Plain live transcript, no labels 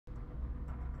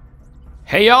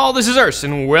Hey y'all, this is Urs,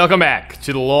 and welcome back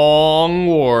to the Long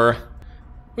War.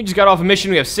 We just got off a mission,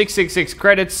 we have 666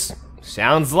 credits.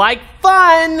 Sounds like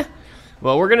fun!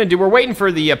 Well, we're waiting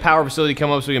for the power facility to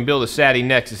come up so we can build a SATI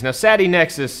Nexus. Now, SATI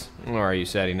Nexus, where are you,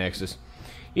 SATI Nexus?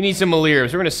 You need some Elerium,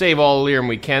 so we're gonna save all Elerium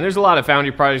we can. There's a lot of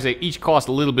Foundry projects that each cost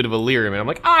a little bit of Elerium, and I'm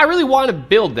like, I really want to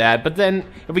build that, but then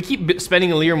if we keep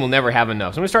spending Elerium, we'll never have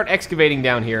enough. So I'm gonna start excavating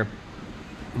down here.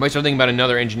 I might start thinking about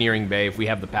another engineering bay if we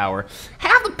have the power.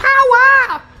 Have the power!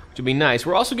 Which would be nice.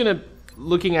 We're also gonna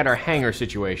looking at our hangar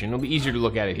situation. It'll be easier to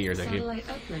look at it here. Thank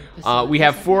you. We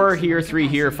have 4 here, 3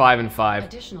 here, 5 and 5.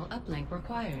 Additional uplink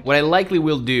required. What I likely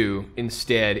will do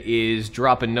instead is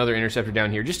drop another interceptor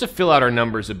down here just to fill out our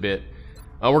numbers a bit.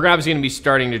 We're obviously gonna be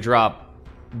starting to drop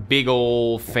big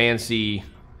old fancy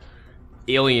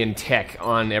alien tech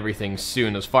on everything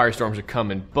soon. Those firestorms are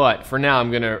coming. But for now,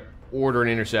 I'm gonna order an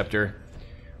interceptor.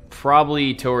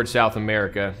 Probably towards South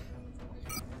America.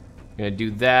 Gonna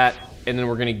do that, and then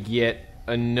we're gonna get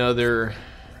another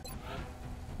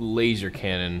laser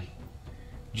cannon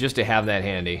just to have that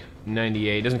handy.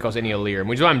 98 doesn't cost any Elerium,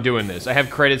 which is why I'm doing this. I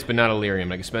have credits, but not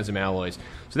Elerium. I can spend some alloys,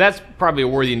 so that's probably a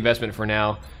worthy investment for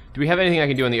now. Do we have anything I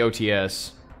can do on the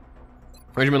OTS?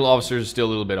 Regimental officers is still a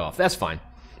little bit off. That's fine.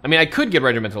 I mean, I could get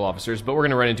regimental officers, but we're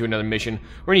gonna run into another mission.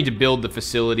 We're gonna need to build the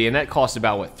facility, and that costs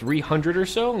about, what, 300 or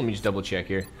so? Let me just double check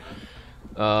here.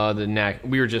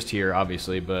 We were just here,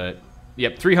 obviously, but...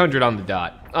 Yep, 300 on the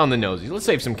dot. On the nosy. Let's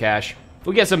save some cash.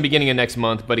 We'll get some beginning of next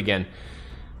month, but again,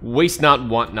 waste not,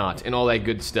 want not, and all that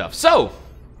good stuff. So,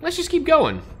 let's just keep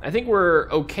going. I think we're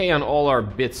okay on all our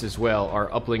bits as well, our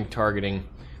uplink targeting.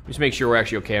 Just make sure we're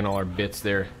actually okay on all our bits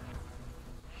there.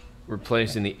 We're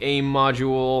placing the aim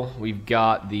module. We've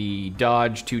got the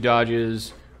dodge, 2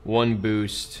 dodges, 1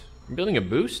 boost. We're building a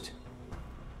boost?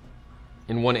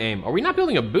 And 1 aim. Are we not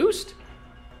building a boost?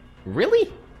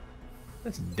 Really?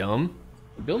 That's dumb.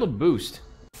 Build a boost.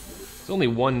 It's only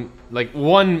one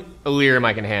Elerium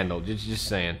I can handle. Just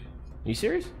saying. Are you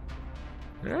serious?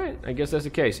 Alright, I guess that's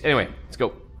the case. Anyway, let's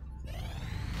go.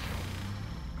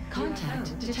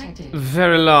 Contact detected.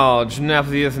 Very large, nap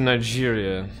of the earth in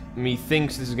Nigeria.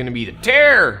 Methinks this is gonna be the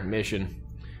terror mission.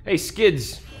 Hey,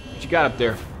 Skids, what you got up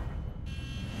there?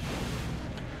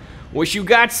 What you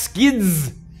got,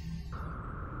 Skids?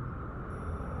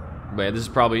 But yeah, this is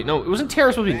probably no. It wasn't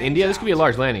terror supposed to be in India. This could be a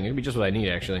large landing. It could be just what I need,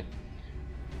 actually.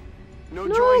 No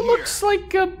No, joy it here. looks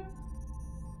like a.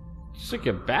 It's like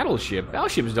a battleship.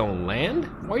 Battleships don't land.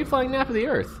 Why are you flying nap of the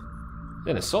earth? Is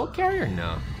that an assault carrier?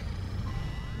 No.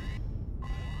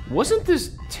 Wasn't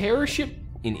this terror ship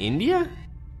in India?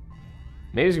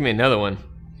 Maybe there's gonna be another one.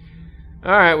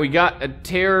 Alright, we got a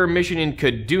terror mission in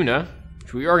Kaduna,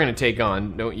 which we are gonna take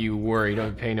on. Don't you worry,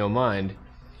 don't pay no mind.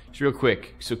 Just real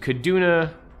quick. So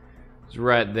Kaduna is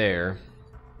right there.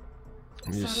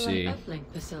 Let me just see. Uplink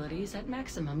facilities at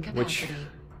maximum capacity.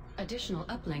 Additional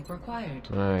uplink required.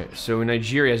 Alright, so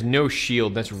Nigeria has no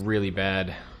shield. That's really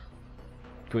bad.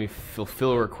 Can we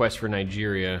fulfill a request for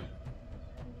Nigeria?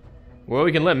 Well,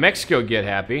 we can let Mexico get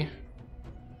happy.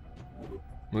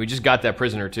 We just got that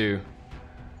prisoner, too.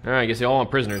 Alright, I guess they all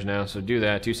want prisoners now, so do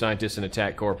that. 2 scientists and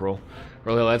attack corporal.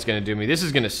 What the hell that's gonna do me? This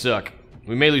is gonna suck.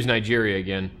 We may lose Nigeria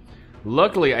again.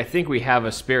 Luckily, I think we have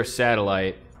a spare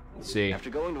satellite. Let's see. After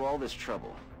going to all this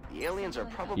trouble, the aliens are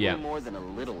probably more than a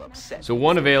little upset. So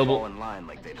 1 available. Fall in line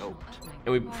like they'd hoped.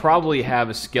 And we probably have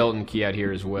a skeleton key out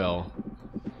here as well.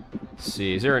 Let's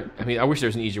see, is there I mean, I wish there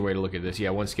was an easier way to look at this. Yeah,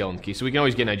 1 skeleton key. So we can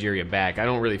always get Nigeria back. I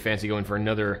don't really fancy going for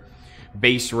another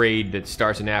base raid that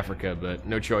starts in Africa, but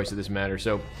no choice of this matter.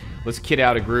 So let's kit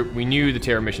out a group. We knew the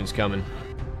terror mission's coming.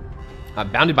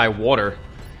 Bounded by water.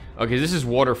 Okay, this is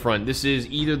waterfront. This is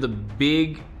either the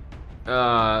big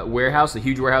warehouse, the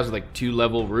huge warehouse with like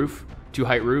 2-level roof,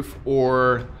 2-height roof,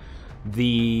 or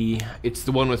it's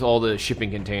the one with all the shipping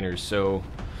containers. So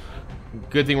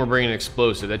good thing we're bringing an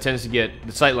explosive. That tends to get,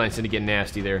 the sight lines tend to get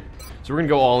nasty there. So we're gonna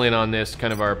go all in on this,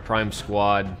 kind of our prime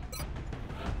squad.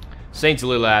 Saint's a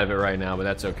little out of it right now, but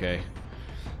that's okay.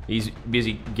 He's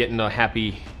busy getting a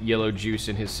happy yellow juice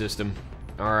in his system.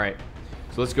 Alright,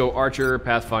 so let's go Archer,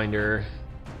 Pathfinder.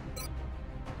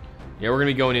 Yeah, we're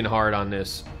gonna be going in hard on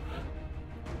this.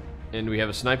 And do we have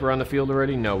a sniper on the field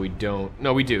already? No, we don't.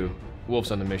 No, we do.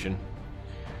 Wolf's on the mission.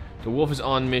 So Wolf is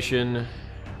on mission.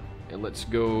 And let's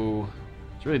go.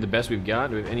 It's really the best we've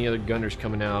got. Do we have any other gunners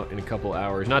coming out in a couple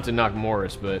hours? Not to knock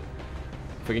Morris, but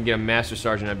if I can get a Master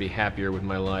Sergeant, I'd be happier with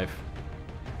my life.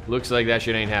 Looks like that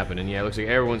shit ain't happening. Yeah, it looks like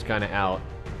everyone's kind of out.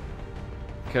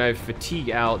 Can I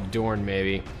fatigue out Dorn,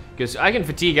 maybe? Because I can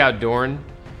fatigue out Dorn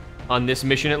on this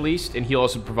mission at least, and he'll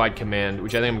also provide command,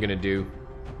 which I think I'm going to do.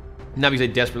 Not because I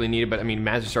desperately need it, but I mean,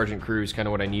 Master Sergeant crew is kind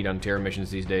of what I need on terror missions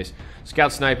these days.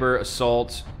 Scout Sniper,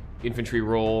 Assault, Infantry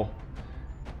Roll.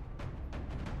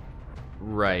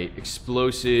 Right,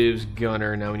 Explosives,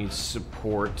 Gunner, now we need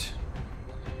Support.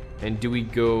 And do we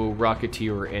go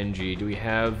Rocketeer or NG? Do we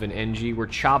have an NG? We're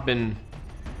chopping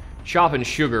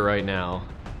sugar right now.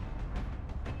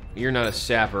 You're not a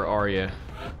sapper, are you?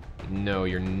 No,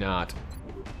 you're not.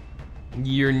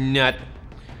 You're not.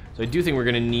 So I do think we're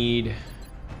gonna need...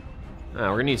 we're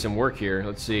gonna need some work here.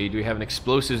 Let's see, do we have an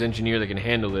explosives engineer that can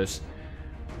handle this?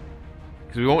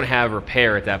 Because we won't have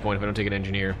repair at that point if I don't take an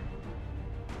engineer.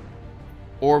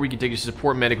 Or we can take a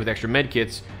support medic with extra med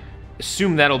kits,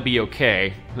 assume that'll be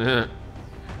okay,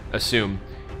 assume,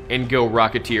 and go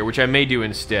Rocketeer, which I may do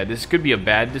instead. This could be a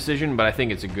bad decision, but I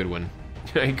think it's a good one.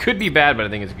 It could be bad, but I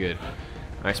think it's good.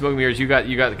 Alright, Smoke Mirrors, you got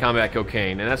the combat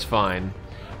cocaine, and that's fine.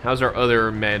 How's our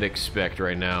other medic spec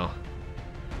right now?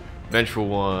 Vengeful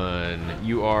one,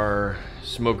 you are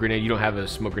smoke grenade. You don't have a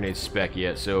smoke grenade spec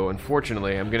yet, so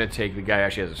unfortunately, I'm gonna take the guy who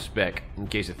actually has a spec in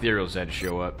case Ethereals had to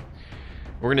show up.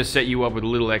 We're gonna set you up with a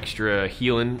little extra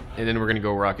healing, and then we're gonna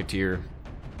go Rocketeer.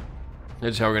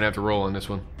 That's how we're gonna have to roll on this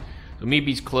one. So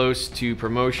Meepy's close to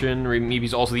promotion.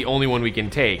 Meepy's also the only one we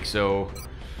can take, so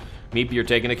Meepy, you're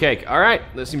taking the cake. All right,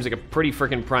 that seems like a pretty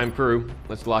freaking prime crew.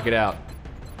 Let's lock it out.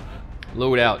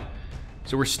 Load out.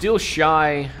 So we're still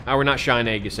shy. We're not shy in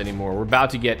Aegis anymore. We're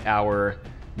about to get our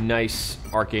nice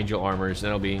Archangel armors.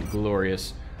 That'll be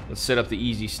glorious. Let's set up the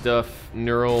easy stuff.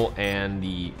 Neural and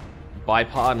the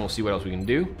bipod, and we'll see what else we can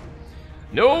do.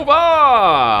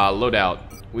 Nova! Load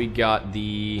out. We got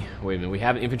the... Wait a minute. We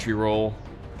have an infantry roll,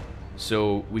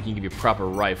 so we can give you a proper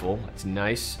rifle. That's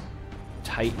nice.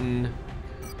 Titan.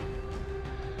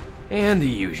 And the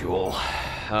usual.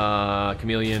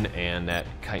 Chameleon and that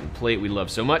chitin plate we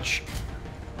love so much.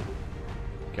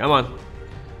 Come on.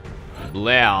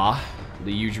 Blah.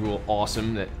 The usual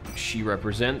awesome that she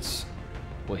represents.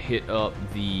 We'll hit up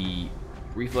the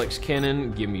reflex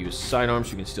cannon, give you a sidearm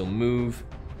so you can still move,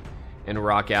 and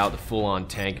rock out the full-on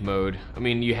tank mode. I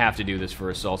mean, you have to do this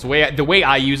for assaults. The way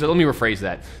I use it, let me rephrase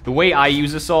that. The way I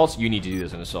use assaults, you need to do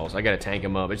this in assaults. I gotta tank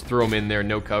them up. I just throw them in there,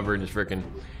 no cover, and just freaking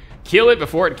kill it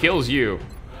before it kills you.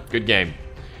 Good game.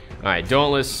 Alright,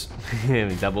 Dauntless.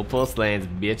 Double pulse lanes,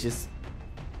 bitches.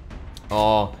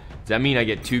 Oh, does that mean I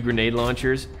get 2 grenade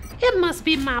launchers? It must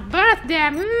be my birthday.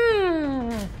 I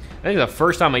think it's the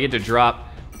first time I get to drop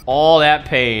all that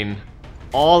pain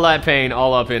all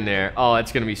up in there. Oh,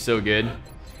 that's gonna be so good.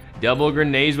 Double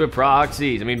grenades with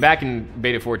proxies. I mean, back in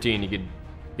Beta 14, you could,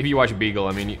 if you watch Beagle,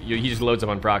 I mean, he just loads up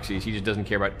on proxies. He just doesn't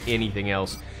care about anything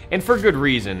else. And for good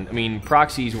reason. I mean,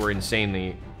 proxies were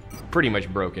insanely, pretty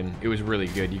much broken. It was really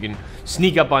good. You can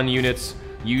sneak up on units,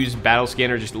 use battle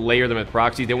scanner, just layer them with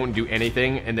proxies. They won't do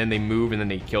anything, and then they move, and then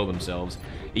they kill themselves.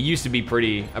 It used to be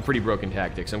a pretty broken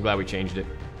tactic, so I'm glad we changed it.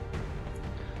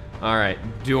 Alright,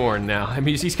 Dorn now. I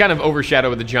mean, he's kind of overshadowed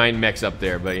with the giant mechs up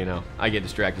there, but, you know, I get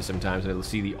distracted sometimes, and I'll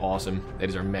see the awesome. That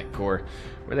is our mech core.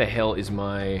 Where the hell is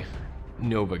my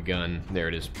Nova gun? There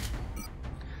it is.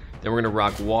 Then we're going to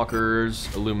rock walkers,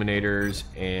 illuminators,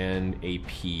 and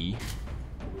AP. We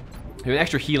have an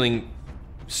extra healing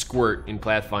squirt in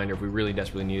Pathfinder if we really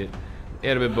desperately need it.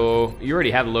 Edibo, you already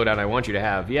have the loadout I want you to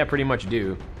have. Yeah, pretty much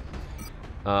do.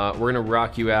 We're going to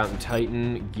rock you out in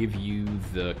Titan, give you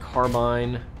the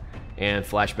carbine, and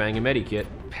flashbang and medikit.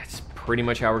 That's pretty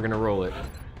much how we're going to roll it.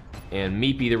 And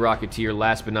Meepy the Rocketeer,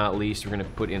 last but not least, we're going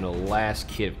to put in a last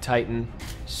kit of Titan,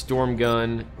 storm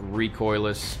gun,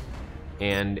 recoilless,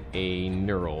 and a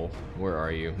neural. Where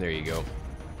are you? There you go.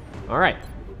 Alright.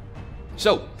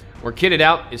 So, we're kitted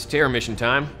out. It's terror mission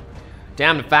time.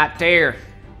 Time to fight terror.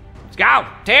 Let's go!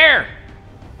 Terror!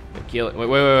 Kill it.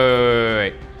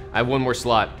 Wait. I have one more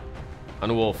slot on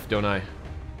the wolf, don't I?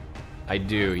 I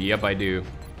do. Yep, I do.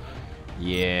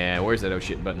 Yeah, where's that oh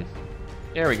shit button?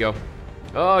 There we go.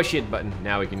 Oh shit button.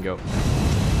 Now we can go.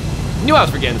 Knew I was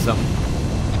forgetting something.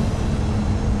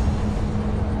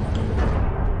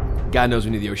 God knows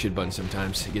we need the oh shit button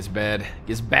sometimes. It gets bad. It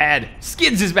gets bad.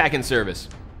 Skids is back in service.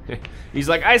 He's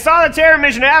like, I saw the terror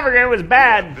mission in Africa. It was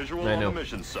bad. I know.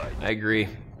 I agree.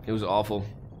 It was awful.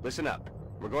 Listen up.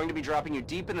 We're going to be dropping you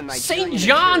deep in the St.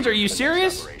 John's, are you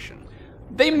serious?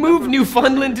 They moved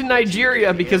Newfoundland to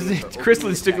Nigeria because the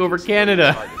Chrysalids took over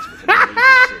Canada.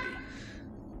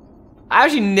 I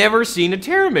actually never seen a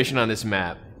terror mission on this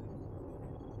map.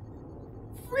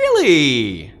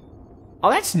 Really? Oh,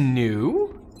 that's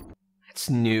new. That's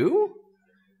new?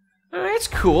 Oh, that's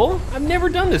cool. I've never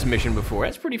done this mission before.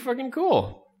 That's pretty fucking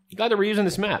cool. Glad that we're using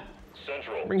this map.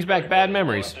 Brings back bad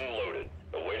memories.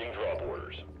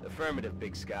 Affirmative,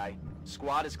 Big Sky.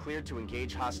 Squad is cleared to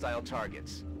engage hostile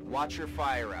targets. Watch your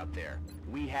fire out there.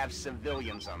 We have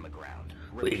civilians on the ground.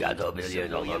 We got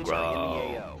civilians on the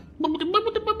ground.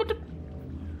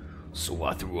 So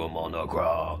I threw them on the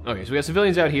ground. Okay, so we got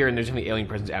civilians out here, and there's gonna be alien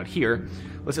presence out here.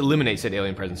 Let's eliminate said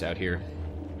alien presence out here.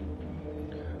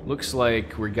 Looks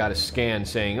like we got a scan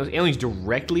saying those aliens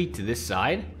directly to this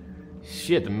side.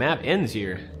 Shit, the map ends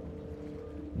here,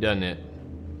 doesn't it?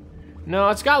 No,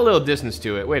 it's got a little distance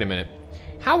to it. Wait a minute.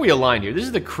 How are we aligned here? This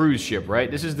is the cruise ship,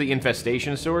 right? This is the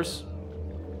infestation source.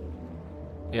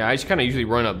 Yeah, I just kind of usually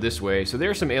run up this way. So there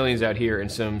are some aliens out here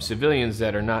and some civilians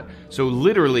that are not. So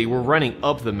literally, we're running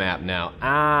up the map now.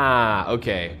 Ah,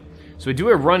 okay. So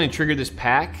do I run and trigger this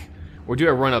pack? Or do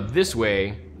I run up this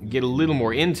way, get a little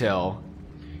more intel,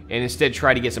 and instead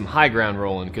try to get some high ground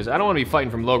rolling? Because I don't want to be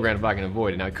fighting from low ground if I can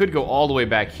avoid it. Now, I could go all the way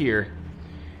back here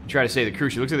and try to save the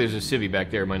cruise ship. Looks like there's a civvy back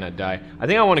there. It might not die. I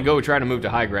think I want to go try to move to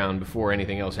high ground before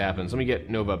anything else happens. Let me get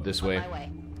Nova up this way. I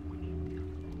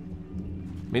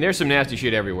mean, there's some nasty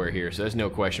shit everywhere here, so there's no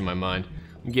question in my mind.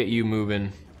 Get you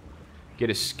moving. Get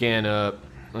a scan up.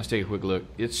 Let's take a quick look.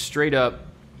 It's straight up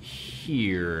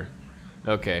here.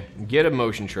 Okay, get a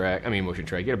motion track.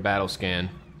 Get a battle scan.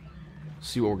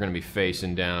 See what we're going to be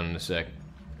facing down in a sec.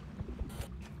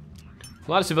 A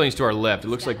lot of civilians to our left. It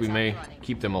looks like we may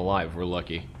keep them alive if we're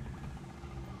lucky.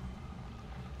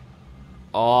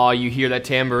 Oh, you hear that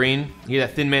tambourine? You hear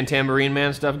that Thin Man Tambourine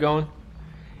Man stuff going?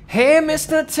 Hey,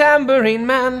 Mr. Tambourine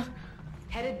Man.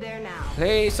 Headed there now.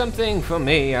 Play something for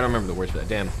me. I don't remember the words for that.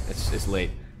 Damn, it's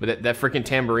late. But that freaking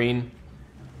tambourine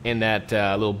and that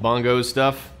little bongos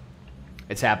stuff,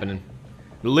 it's happening.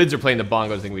 The lids are playing the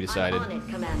bongos, I think we decided. I'm on it,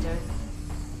 Commander.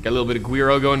 Got a little bit of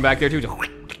Guiro going back there too.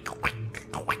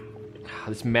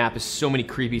 This map has so many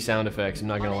creepy sound effects, I'm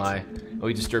not gonna lie. Oh,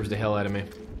 he disturbs the hell out of me.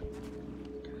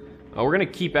 Oh, we're gonna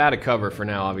keep out of cover for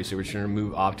now, obviously. We're just gonna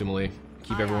move optimally.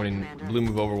 Keep everyone in blue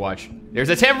move overwatch. There's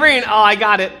a tambourine! Oh, I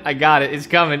got it! I got it. It's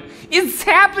coming. It's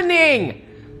happening!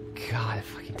 God,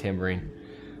 fucking tambourine.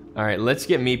 Alright, let's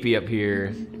get Meepy up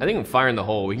here. I think I'm firing the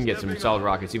hole. We can get some solid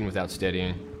rockets even without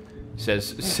steadying.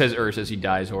 Says as he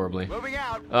dies horribly.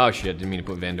 Oh shit, didn't mean to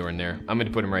put Vandor in there. I'm gonna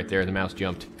put him right there. The mouse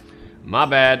jumped. My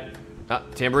bad. Ah,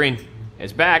 tambourine.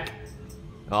 It's back.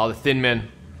 Oh, the Thin Men.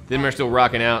 Thin Men are still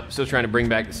rocking out. Still trying to bring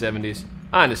back the 70s.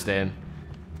 I understand.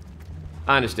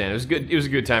 I understand. It was good. It was a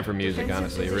good time for music,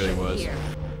 honestly. It really was.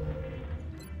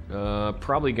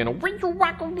 Probably gonna.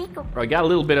 I got a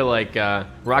little bit of like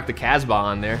Rock the Casbah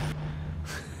on there.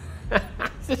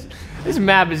 This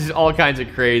map is just all kinds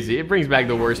of crazy. It brings back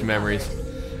the worst memories.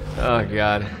 Oh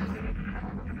god.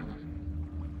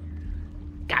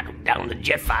 Got down the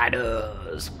jet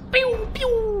fighters. Pew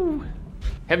pew.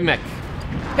 Heavy mech.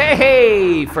 Hey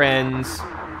hey, friends.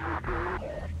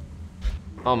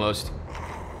 Almost.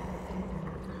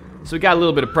 So we got a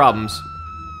little bit of problems.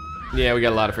 Yeah, we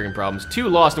got a lot of freaking problems. 2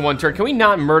 lost in 1 turn. Can we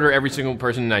not murder every single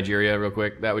person in Nigeria real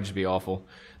quick? That would just be awful.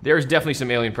 There's definitely some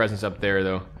alien presence up there,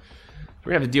 though.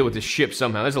 We're gonna have to deal with this ship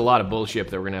somehow. There's a lot of bullshit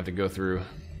that we're gonna have to go through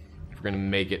if we're gonna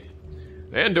make it.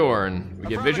 Andorn, we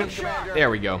get vision?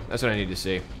 There we go. That's what I need to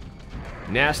see.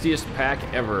 Nastiest pack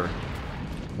ever.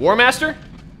 War Master?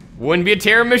 Wouldn't be a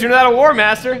terror mission without a War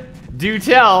Master. Do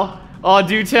tell. Oh,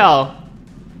 do tell.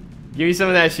 Give me some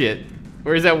of that shit.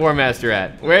 Where's that War Master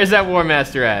at? Where's that War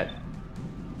Master at?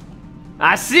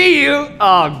 I see you!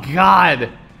 Oh, God.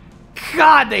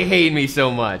 God, they hate me so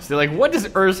much. They're like, what does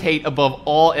Earth hate above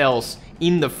all else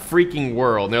in the freaking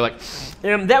world? And they're like,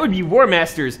 that would be War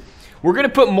Masters. We're gonna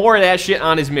put more of that shit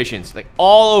on his missions. Like,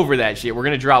 all over that shit. We're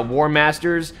gonna drop War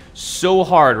Masters so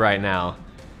hard right now.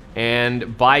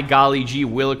 And by golly gee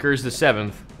willikers the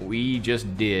 7th, we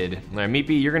just did. Alright,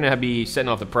 Meepy, you're gonna be setting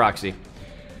off the proxy.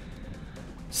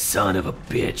 Son of a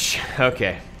bitch.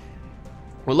 Okay.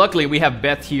 Well, luckily we have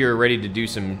Beth here ready to do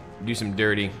some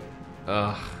dirty.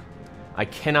 I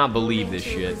cannot believe this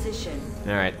shit.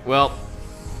 Alright, well,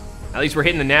 at least we're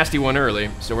hitting the nasty one early,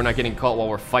 so we're not getting caught while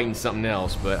we're fighting something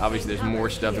else, but obviously there's more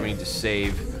stuff that we need to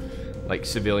save, like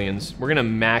civilians. We're gonna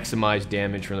maximize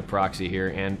damage from the proxy here,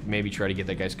 and maybe try to get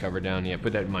that guy's cover down. Yeah,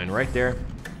 put that in mind right there.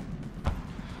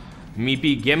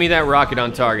 Meepy, get me that rocket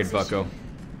on target, bucko.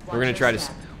 We're gonna try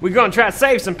to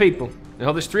save some people.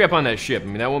 Now, there's 3 up on that ship. I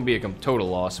mean, that won't be a total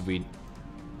loss if we,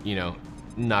 you know,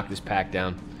 knock this pack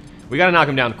down. We gotta knock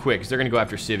them down quick, because they're gonna go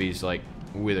after civvies, like,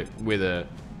 with a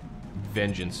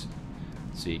vengeance.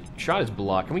 Let's see. Shot is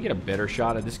blocked. Can we get a better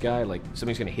shot at this guy? Like,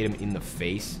 something's gonna hit him in the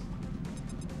face?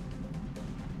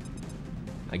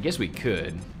 I guess we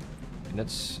could. And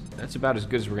that's about as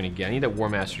good as we're gonna get. I need that War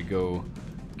Master to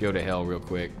go to hell real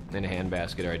quick. And a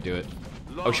handbasket. Alright, do it.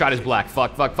 Oh, shot is black.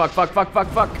 Fuck.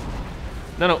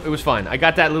 No, it was fine. I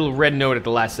got that little red note at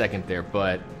the last second there,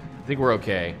 but think we're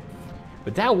okay.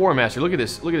 But that War Master, look at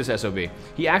this SOB.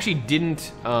 He actually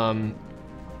didn't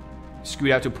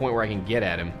scoot out to a point where I can get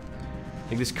at him. I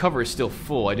think this cover is still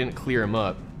full. I didn't clear him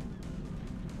up.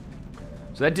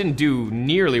 So that didn't do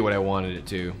nearly what I wanted it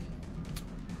to.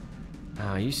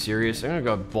 Are you serious? I'm gonna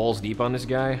go balls deep on this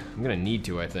guy. I'm gonna need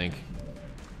to, I think.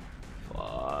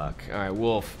 Fuck. Alright,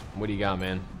 Wolf, what do you got,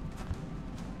 man?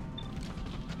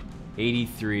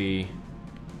 83.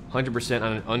 100%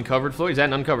 on an uncovered floater? Is that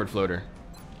an uncovered floater?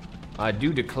 I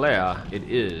do declare it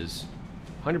is.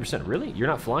 100%, really? You're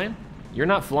not flying? You're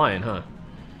not flying, huh?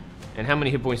 And how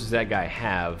many hit points does that guy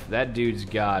have? That dude's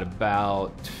got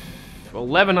about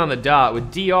 11 on the dot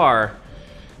with DR,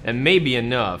 and maybe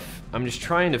enough. I'm just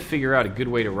trying to figure out a good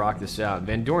way to rock this out.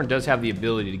 Van Dorn does have the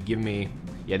ability to give me...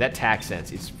 Yeah, that tack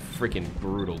sense is freaking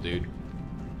brutal, dude.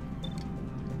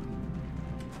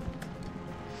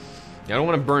 I don't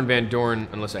want to burn Van Dorn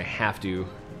unless I have to.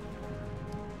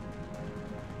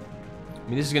 I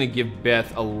mean, this is going to give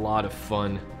Beth a lot of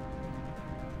fun.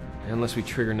 Unless we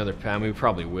trigger another pack. I mean, we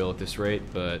probably will at this rate,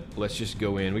 but let's just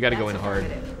go in. We got to go in hard.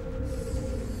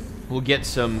 We'll get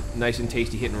some nice and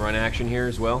tasty hit and run action here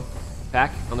as well.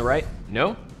 Pack on the right?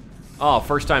 No? Oh,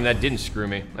 first time that didn't screw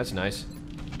me. That's nice.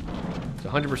 So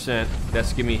 100%.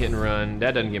 That's give me hit and run.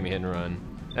 That doesn't give me hit and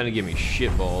run. That doesn't give me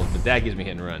shit balls, but that gives me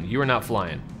hit and run. You are not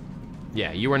flying.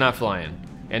 Yeah, you are not flying.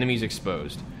 Enemies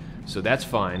exposed. So that's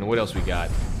fine. What else we got?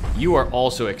 You are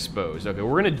also exposed. Okay,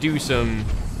 we're gonna do some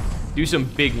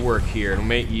big work here. We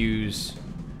might use...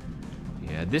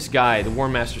 Yeah, this guy, the War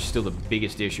Master's still the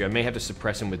biggest issue. I may have to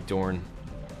suppress him with Dorn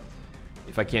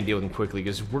if I can't deal with him quickly,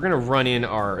 because we're gonna run in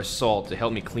our assault to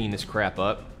help me clean this crap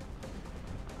up.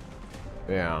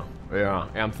 Yeah.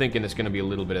 I'm thinking it's gonna be a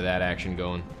little bit of that action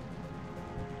going.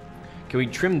 Can we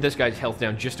trim this guy's health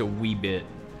down just a wee bit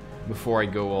before I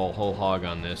go all whole hog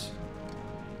on this?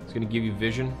 It's gonna give you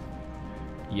vision.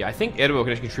 Yeah, I think Edwin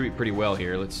can contribute pretty well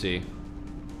here. Let's see.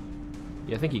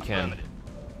 Yeah, I think he can.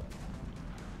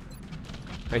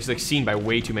 He's like seen by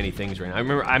way too many things right now. I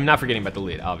remember, I'm not forgetting about the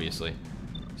lid, obviously.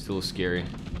 Still a little scary.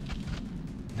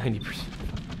 90%.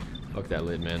 Fuck that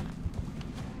lid, man.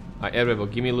 Alright, Edwin,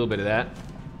 give me a little bit of that.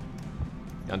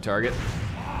 On target.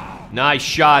 Nice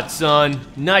shot, son.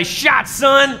 Nice shot,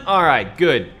 son. Alright,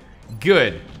 good.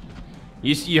 Good.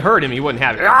 You heard him, he wouldn't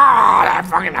have it. Ah, that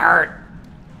fucking hurt.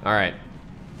 Alright.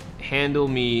 Handle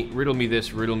me, riddle me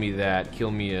this, riddle me that,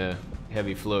 kill me a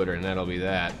heavy floater, and that'll be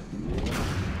that.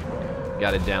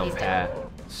 Got it down pat.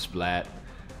 Splat.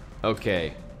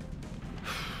 Okay.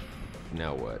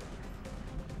 Now what?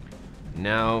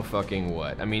 Now fucking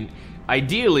what? I mean,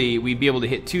 ideally, we'd be able to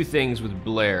hit 2 things with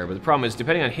Blair, but the problem is,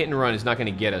 depending on hit and run, it's not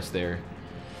going to get us there.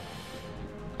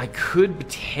 I could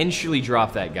potentially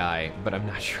drop that guy, but I'm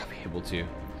not sure I'll be able to.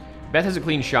 Beth has a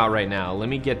clean shot right now. Let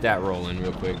me get that rolling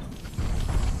real quick.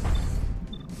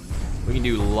 We can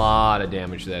do a lot of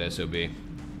damage to that SOB.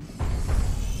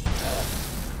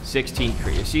 16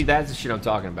 crit. See, that's the shit I'm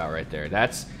talking about right there.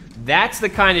 That's the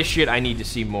kind of shit I need to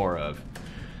see more of.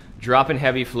 Dropping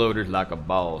heavy floaters like a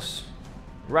boss.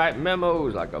 Write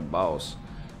memos like a boss.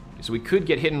 So we could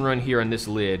get hit and run here on this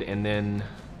lid, and then...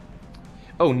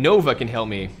 Oh, Nova can help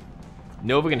me.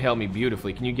 Nova can help me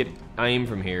beautifully. Can you get aim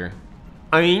from here?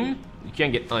 Aim? You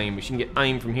can't get aim, but she can get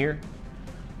aim from here.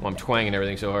 Well, I'm twanging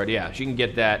everything so hard. Yeah, she can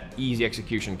get that easy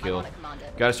execution kill.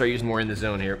 Gotta start using more in the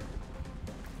zone here.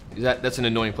 That's an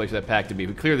annoying place for that pack to be. If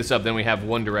we clear this up, then we have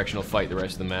one directional fight the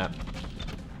rest of the map.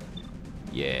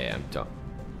 Yeah, I'm talking.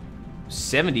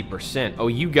 70%. Oh,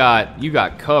 you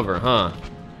got cover, huh?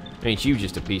 Ain't you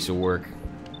just a piece of work?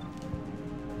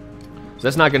 So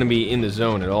that's not going to be in the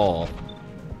zone at all.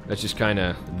 That's just kind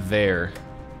of there.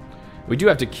 We do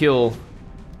have to kill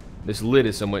this lid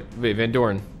is somewhat... Wait, Van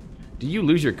Dorn, did you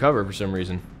lose your cover for some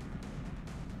reason?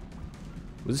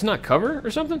 Was this not cover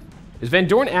or something? Is Van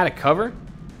Dorn out of cover?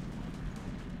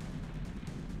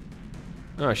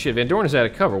 Oh shit, Van Dorn is out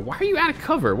of cover. Why are you out of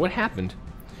cover? What happened?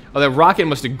 Oh, that rocket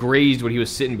must have grazed what he was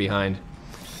sitting behind.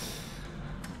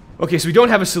 Okay, so we don't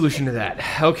have a solution to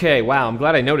that. Okay, wow, I'm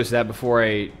glad I noticed that before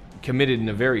I committed in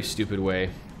a very stupid way.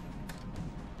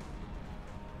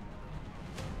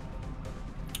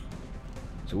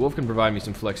 So Wolf can provide me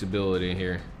some flexibility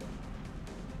here.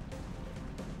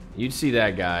 You'd see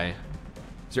that guy.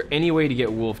 Is there any way to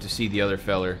get Wolf to see the other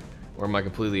feller? Or am I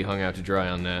completely hung out to dry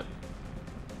on that?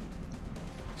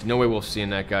 There's no way Wolf's seeing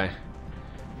that guy.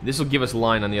 This will give us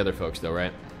line on the other folks, though,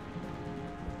 right?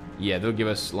 Yeah, they'll give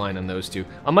us line on those two.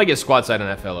 I might get squad sight on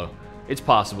that fellow. It's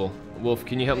possible. Wolf,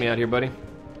 can you help me out here, buddy?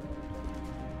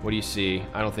 What do you see?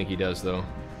 I don't think he does, though.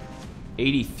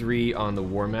 83 on the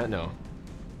war mat? No.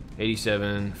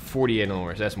 87, 48 on the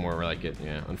war. That's more like it,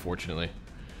 yeah, unfortunately.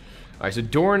 Alright, so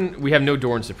Dorn, we have no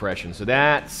Dorn suppression, so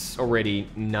that's already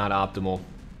not optimal.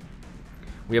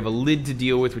 We have a lid to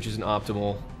deal with, which isn't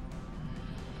optimal.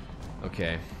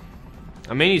 Okay.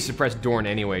 I may need to suppress Dorn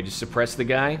anyway. Just suppress the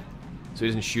guy so he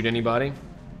doesn't shoot anybody.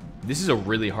 This is a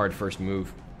really hard first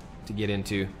move to get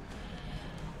into.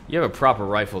 You have a proper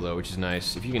rifle, though, which is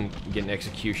nice. If you can get an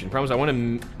execution. The problem is I want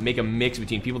to make a mix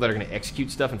between people that are going to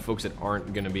execute stuff and folks that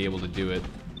aren't going to be able to do it.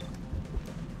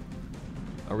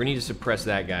 Oh, we need to suppress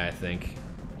that guy, I think.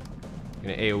 I'm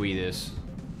going to AoE this.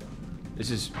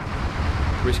 This is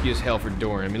risky as hell for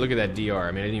Dorn. I mean, look at that DR.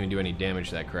 I mean, I didn't even do any damage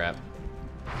to that crap.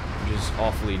 Which is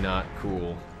awfully not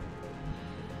cool.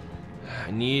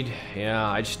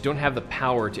 I just don't have the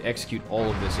power to execute all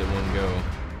of this at one go.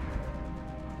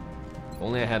 If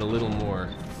only I had a little more.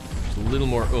 Just a little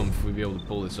more oomph, we'd be able to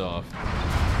pull this off.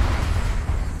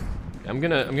 I'm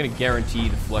gonna guarantee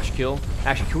the flush kill.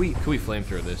 Actually, could we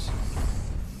flamethrower this?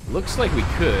 Looks like we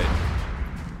could.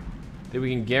 That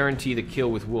we can guarantee the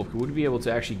kill with Wolf. Would we be able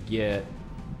to actually get...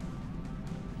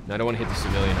 No, I don't want to hit the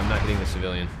civilian. I'm not hitting the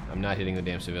civilian. I'm not hitting the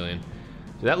damn civilian.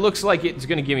 So that looks like it's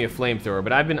going to give me a flamethrower,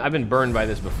 but I've been burned by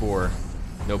this before.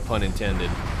 No pun intended.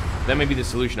 That may be the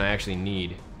solution I actually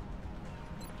need.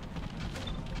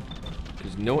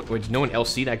 Does no one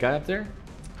else see that guy up there?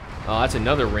 Oh, that's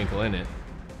another wrinkle in it.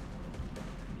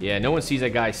 Yeah, no one sees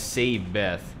that guy save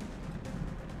Beth.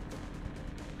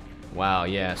 Wow,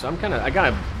 yeah. So I kind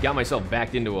of got myself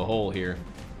backed into a hole here.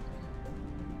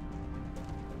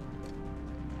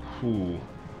 Ooh.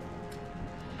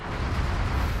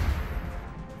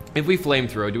 If we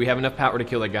flamethrow, do we have enough power to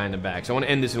kill that guy in the back? So I want to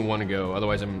end this in one go,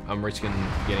 otherwise I'm risking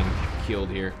getting killed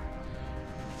here.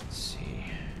 Let's see.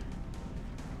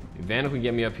 Vandal can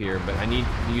get me up here, but I need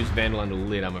to use Vandal on the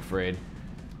lid, I'm afraid.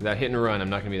 Without hit and run, I'm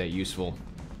not going to be that useful.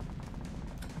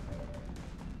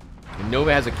 And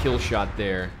Nova has a kill shot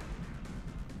there.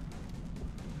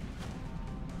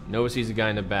 Nova sees the guy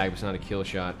in the back, but it's not a kill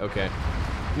shot. Okay.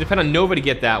 It depends on Nova to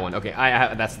get that one. Okay,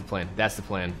 that's the plan. That's the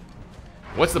plan.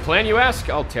 What's the plan, you ask?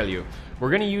 I'll tell you.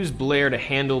 We're going to use Blair to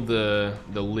handle the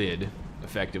lid,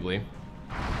 effectively.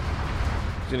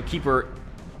 He's going to keep her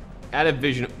out of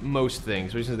vision of most things,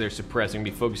 especially since they're suppressing. I'm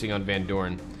going to be focusing on Van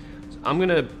Doren. So I'm going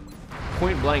to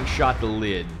point-blank shot the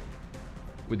lid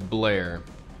with Blair.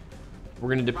 We're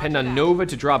going to depend on Nova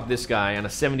to drop this guy on a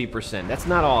 70%. That's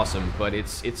not awesome, but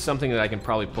it's something that I can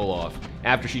probably pull off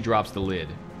after she drops the lid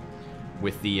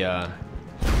with the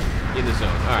in the zone.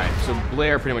 Alright, so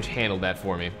Blair pretty much handled that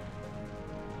for me.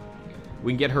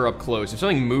 We can get her up close. If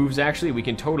something moves, actually, we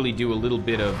can totally do a little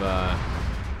bit of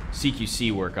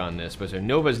CQC work on this, but so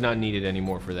Nova's not needed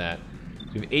anymore for that.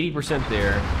 So we have 80%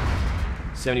 there,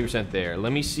 70% there.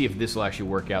 Let me see if this will actually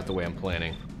work out the way I'm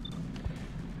planning.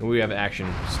 And we have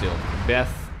action still.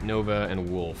 Beth, Nova,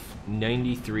 and Wolf.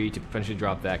 93 to potentially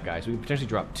drop that guy. So we can potentially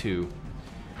drop 2.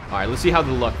 Alright, let's see how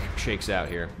the luck shakes out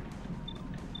here.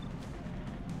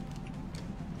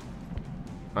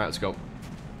 Alright, let's go.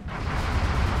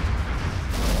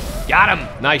 Got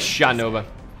him! Nice shot, Nova.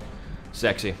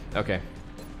 Sexy. Okay.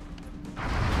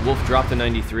 Wolf, drop the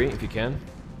 93 if you can.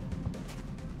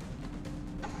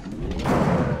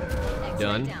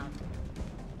 Done.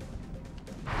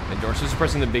 Van Doren still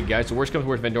suppressing the big guy, so worst comes to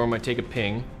worst, Van Doren might take a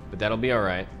ping, but that'll be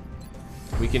alright.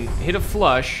 We can hit a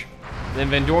flush, then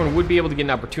Van Doren would be able to get an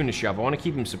opportunity shot, but I want to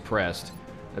keep him suppressed.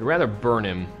 I'd rather burn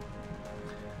him.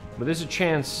 But there's a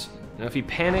chance, you know, if he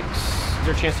panics, is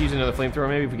there a chance to use another flamethrower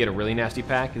maybe if we get a really nasty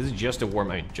pack? This is just a War,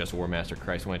 I mean, just a War Master,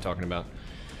 Christ, what am I talking about?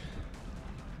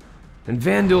 And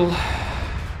Vandal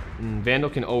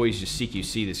can always just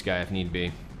CQC this guy if need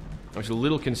be. I was a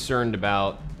little concerned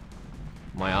about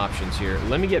my options here.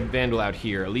 Let me get Vandal out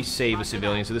here, at least save a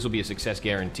civilian, so this will be a success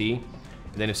guarantee.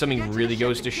 And then if something really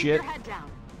goes to shit...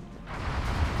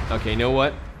 Okay, you know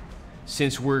what?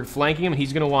 Since we're flanking him,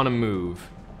 he's going to want to move.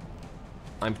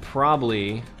 I'm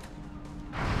probably...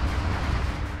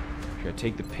 Should I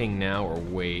take the ping now or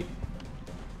wait?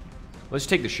 Let's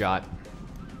take the shot.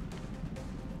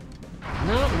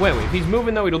 No, wait. If he's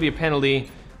moving, though, it'll be a penalty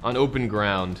on open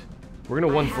ground. We're going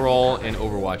to one for all and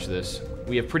Overwatch this.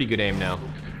 We have pretty good aim now.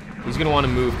 He's going to want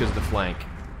to move because of the flank.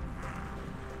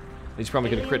 He's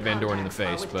probably going to crit Van Doren in the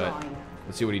face, but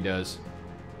let's see what he does.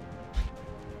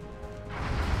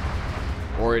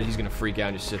 Or he's going to freak out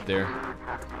and just sit there.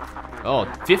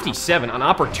 Oh, 57. On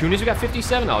opportunities, we got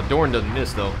 57? Oh, Doran doesn't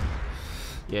miss, though.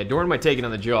 Yeah, Doran might take it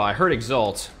on the jaw. I heard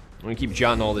Exalt. I'm going to keep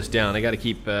jotting all this down. I got to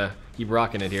keep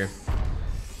rocking it here.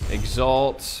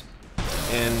 Exalt.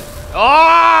 And... Oh!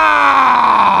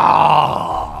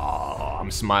 I'm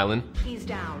smiling. He's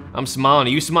down. I'm smiling.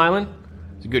 Are you smiling?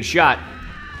 It's a good shot.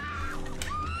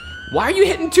 Why are you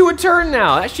hitting 2 a turn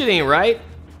now? That shit ain't right.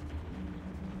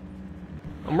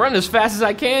 I'm running as fast as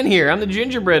I can here. I'm the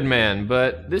gingerbread man,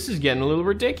 but this is getting a little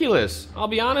ridiculous. I'll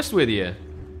be honest with you.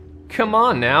 Come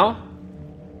on now.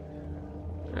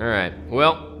 Alright,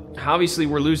 well, obviously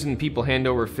we're losing people hand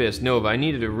over fist. Nova, I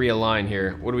needed to realign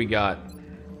here. What do we got?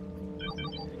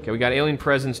 Okay, we got alien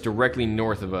presence directly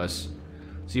north of us.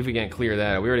 See if we can't clear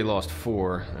that. We already lost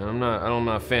 4. And I'm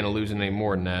not a fan of losing any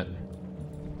more than that.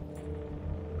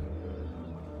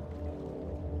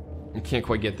 You can't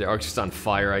quite get there. Oh, it's just on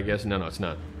fire, I guess. No, it's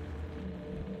not.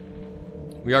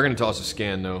 We are going to toss a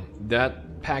scan, though.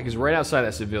 That pack is right outside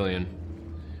that civilian.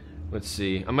 Let's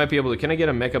see. I might be able to... Can I get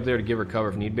a mech up there to give her cover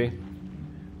if need be?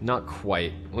 Not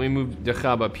quite. Let me move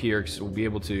Dechab up here, because we'll be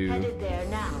able to... Headed there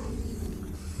now.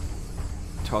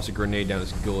 Toss a grenade down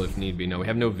his gullet if need be. No, we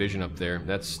have no vision up there.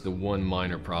 That's the one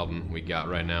minor problem we got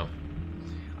right now.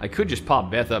 I could just pop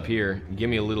Beth up here and give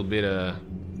me a little bit of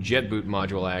jet boot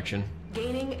module action.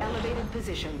 Gaining elevated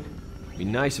position. It'd be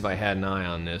nice if I had an eye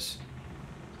on this.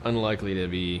 Unlikely to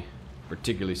be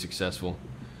particularly successful.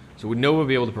 So would Nova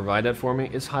be able to provide that for me?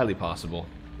 It's highly possible.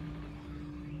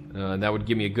 That would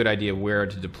give me a good idea of where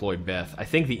to deploy Beth. I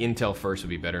think the intel first would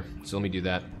be better. So let me do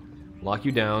that. Lock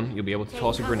you down. You'll be able to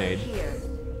toss a grenade.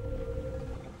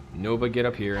 Nova, get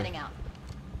up here. Heading out.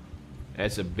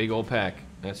 That's a big old pack.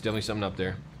 That's definitely something up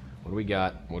there. What do we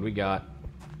got? What do we got?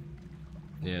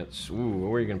 Yeah, it's... Ooh,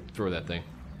 where are you going to throw that thing?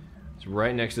 It's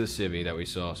right next to the civvy that we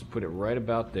saw, so put it right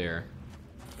about there.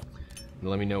 And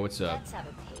let me know what's up. Let's have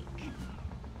a peek.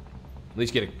 At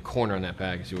least get a corner on that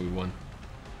pack and see what we won.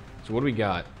 So what do we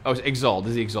got? Oh, it's Exalt.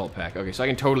 This is the Exalt pack. Okay, so I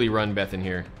can totally run Beth in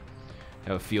here.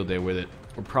 Have a field day with it.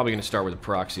 We're probably going to start with a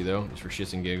proxy, though, just for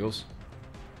shits and giggles.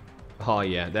 Oh,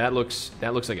 yeah, that looks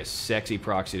like a sexy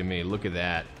proxy to me. Look at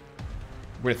that.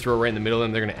 We're going to throw it right in the middle of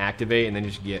them. They're going to activate and then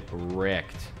just get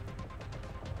wrecked.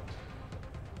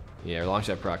 Yeah, launch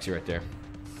that proxy right there.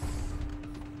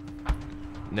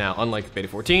 Now, unlike Beta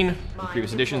 14, in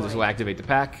previous editions, this will activate the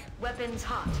pack. Weapons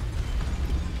hot.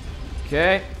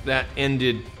 Okay, that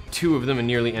ended 2 of them and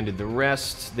nearly ended the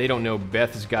rest. They don't know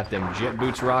Beth has got them jet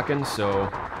boots rocking,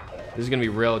 so this is going to be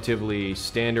relatively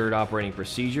standard operating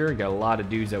procedure. Got a lot of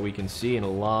dudes that we can see and a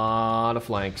lot of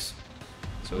flanks.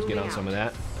 So let's get on some of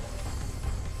that.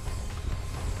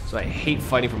 So I hate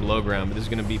fighting from low ground, but this is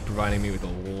going to be providing me with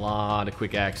a lot of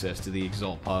quick access to the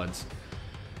Exalt pods.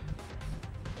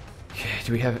 Okay,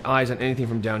 do we have eyes on anything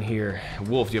from down here?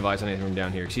 Wolf, do you have eyes on anything from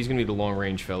down here? Because he's going to be the long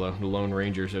range fellow, the Lone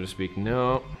Ranger, so to speak.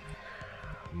 No.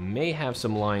 May have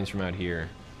some lines from out here,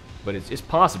 but it's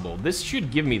possible. This should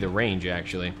give me the range,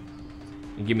 actually,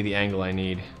 and give me the angle I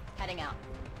need. Heading out.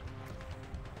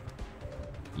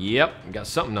 Yep, got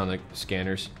something on the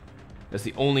scanners. That's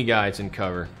the only guy that's in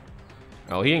cover.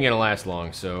 Oh, he ain't gonna last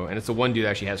long, so... And it's the one dude that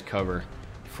actually has cover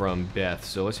from Beth,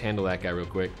 so let's handle that guy real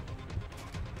quick.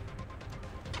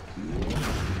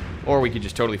 Or we could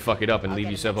just totally fuck it up and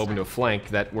leave yourself open to a flank.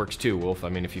 That works too, Wolf. I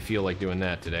mean, if you feel like doing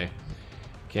that today.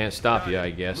 Can't stop you,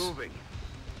 I guess.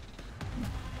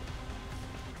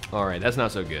 Alright, that's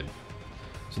not so good.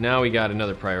 So now we got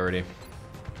another priority.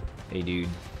 Hey, dude.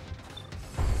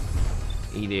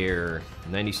 Hey there.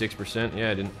 96%?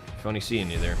 Yeah, I didn't... Funny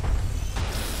seeing you there.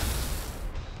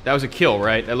 That was a kill,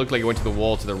 right? That looked like it went to the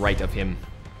wall to the right of him.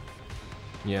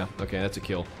 Yeah, okay, that's a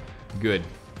kill. Good.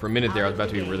 For a minute there, I was about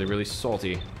to be really, really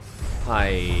salty.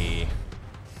 Hi.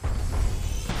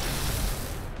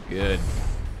 Good.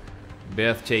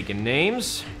 Beth taking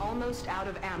names. Almost out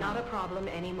of ammo. Not a problem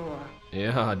anymore.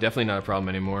 Yeah, definitely not a problem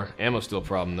anymore. Ammo's still a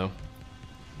problem, though.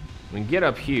 We can get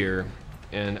up here,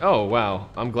 and... Oh, wow.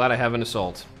 I'm glad I have an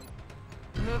assault.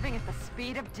 Moving at the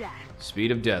speed of death. Speed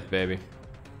of death, baby.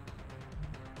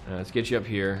 Let's get you up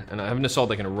here. And I have an assault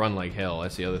that can run like hell.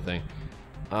 That's the other thing.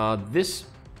 This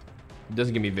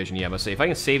doesn't give me vision. Yeah, but say if I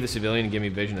can save the civilian and give me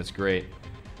vision, that's great.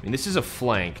 I mean, this is a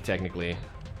flank, technically.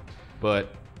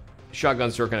 But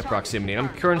shotguns work at proximity. I'm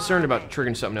concerned about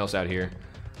triggering something else out here.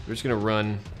 We're just going to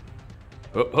run.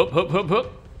 Hup, hup, hup, hup,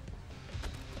 hup.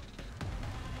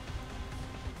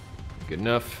 Good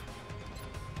enough.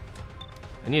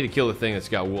 I need to kill the thing that's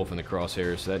got Wolf in the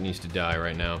crosshairs, so that needs to die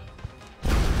right now.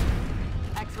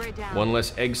 One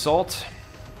less egg salt.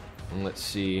 And let's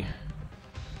see.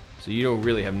 So you don't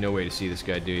really have no way to see this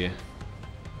guy, do you?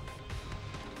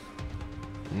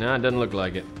 Nah, it doesn't look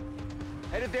like it.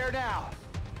 Headed there now.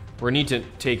 We need to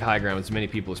take high ground with as many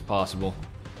people as possible.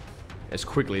 As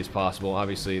quickly as possible.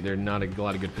 Obviously, there are not a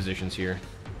lot of good positions here.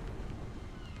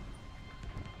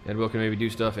 Edwell can maybe do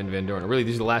stuff, and Van Dorn. Really,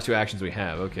 these are the last 2 actions we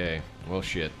have. Okay. Well,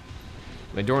 shit.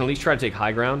 Van Dorn at least try to take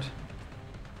high ground.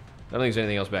 I don't think there's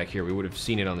anything else back here. We would have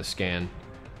seen it on the scan.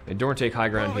 Van Dorn take high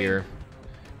ground here.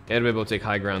 Edwell will take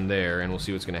high ground there, and we'll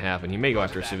see what's going to happen. He may go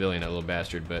after a civilian, that little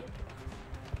bastard, but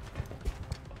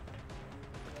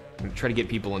I'm gonna try to get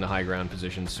people into high ground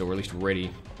positions so we're at least ready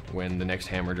when the next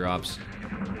hammer drops.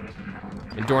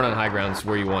 And Dorn on high ground is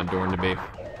where you want Dorn to be.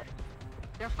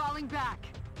 They're falling back.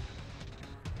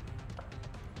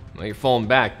 Well, you're falling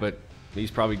back, but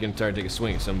he's probably gonna try to take a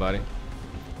swing at somebody.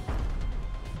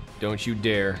 Don't you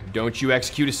dare. Don't you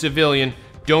execute a civilian.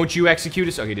 Don't you execute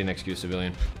a... Okay, he didn't execute a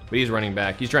civilian. But he's running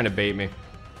back. He's trying to bait me.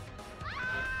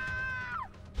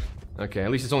 Okay, at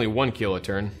least it's only 1 kill a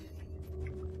turn.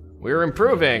 We're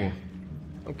improving.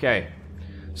 Okay.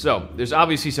 So, there's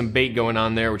obviously some bait going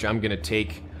on there, which I'm going to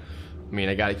take. I mean,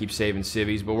 I got to keep saving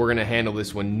civvies, but we're going to handle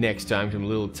this one next time. I'm a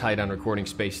little tight on recording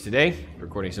space today.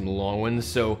 Recording some long ones,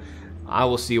 so I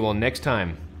will see you all next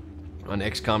time on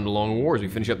XCOM The Long Wars. We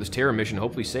finish up this terror mission,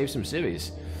 hopefully save some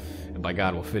civvies. And by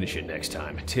God, we'll finish it next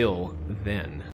time. Till then.